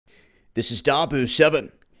This is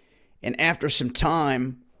Dabu7, and after some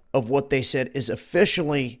time of what they said is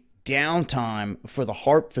officially downtime for the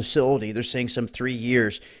HAARP facility, they're saying some 3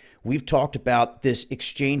 years. We've talked about this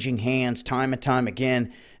exchanging hands time and time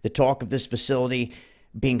again, the talk of this facility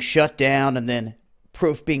being shut down and then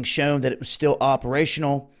proof being shown that it was still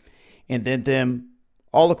operational, and then them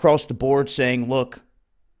all across the board saying, look,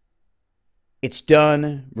 it's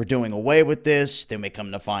done, we're doing away with this. Then we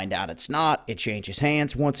come to find out it's not. It changes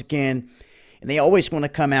hands once again. And they always want to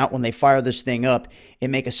come out when they fire this thing up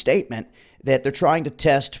and make a statement that they're trying to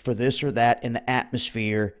test for this or that in the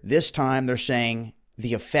atmosphere. This time they're saying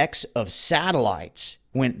the effects of satellites,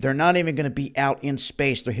 when they're not even going to be out in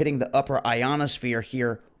space. They're hitting the upper ionosphere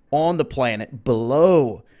here on the planet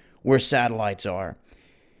below where satellites are.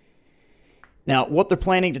 Now, what they're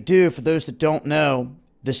planning to do, for those that don't know,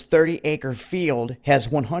 this 30-acre field has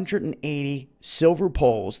 180 silver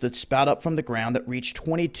poles that spout up from the ground that reach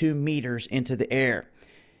 22 meters into the air.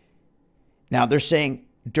 Now, they're saying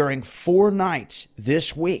during 4 nights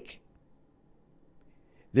this week,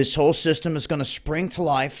 this whole system is going to spring to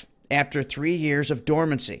life after 3 years of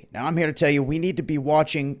dormancy. Now, I'm here to tell you, we need to be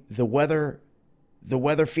watching the weather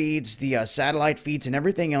feeds, the satellite feeds, and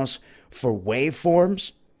everything else for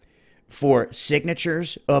waveforms, for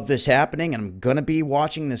signatures of this happening, and I'm going to be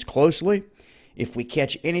watching this closely. If we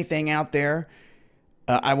catch anything out there,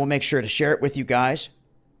 I will make sure to share it with you guys.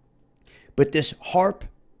 But this HAARP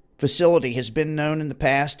facility has been known in the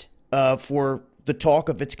past for the talk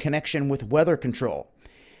of its connection with weather control,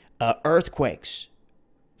 earthquakes,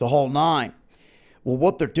 the whole nine. Well,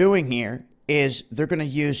 what they're doing here is they're going to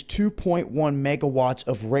use 2.1 megawatts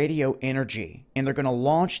of radio energy, and they're going to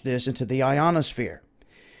launch this into the ionosphere.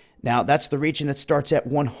 Now, that's the region that starts at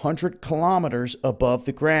 100 kilometers above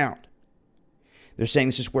the ground. They're saying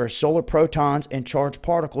this is where solar protons and charged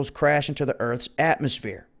particles crash into the Earth's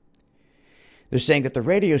atmosphere. They're saying that the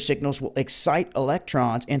radio signals will excite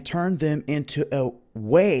electrons and turn them into a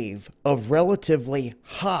wave of relatively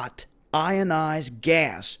hot ionized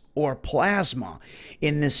gas or plasma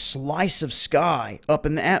in this slice of sky up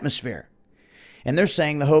in the atmosphere. And they're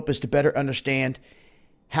saying the hope is to better understand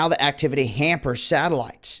how the activity hampers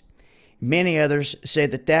satellites. Many others say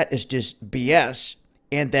that that is just BS,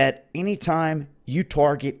 and that anytime you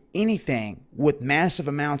target anything with massive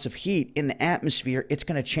amounts of heat in the atmosphere, it's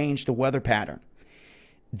going to change the weather pattern.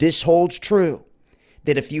 This holds true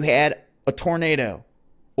that if you had a tornado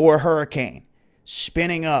or a hurricane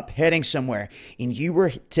spinning up, heading somewhere, and you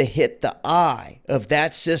were to hit the eye of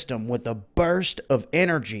that system with a burst of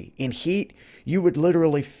energy and heat, you would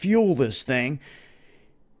literally fuel this thing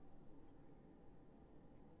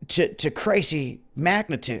to crazy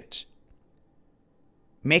magnitudes,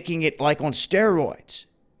 making it like on steroids,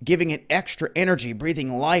 giving it extra energy,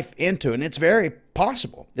 breathing life into it. And it's very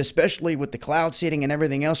possible, especially with the cloud seeding and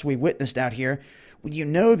everything else we witnessed out here. When you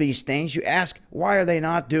know these things, you ask, why are they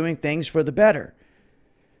not doing things for the better?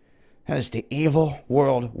 That is the evil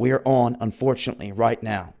world we are on, unfortunately, right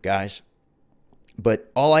now, guys.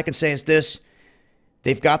 But all I can say is this.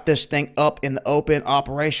 They've got this thing up in the open,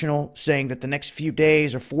 operational, saying that the next few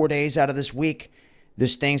days or 4 days out of this week,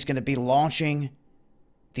 this thing's going to be launching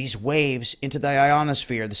these waves into the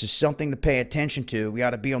ionosphere. This is something to pay attention to. We ought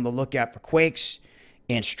to be on the lookout for quakes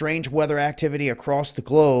and strange weather activity across the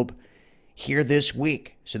globe here this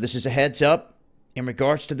week. So this is a heads up. In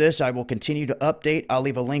regards to this, I will continue to update. I'll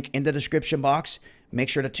leave a link in the description box. Make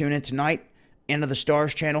sure to tune in tonight into the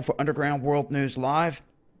Stars channel for Underground World News Live.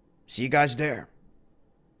 See you guys there.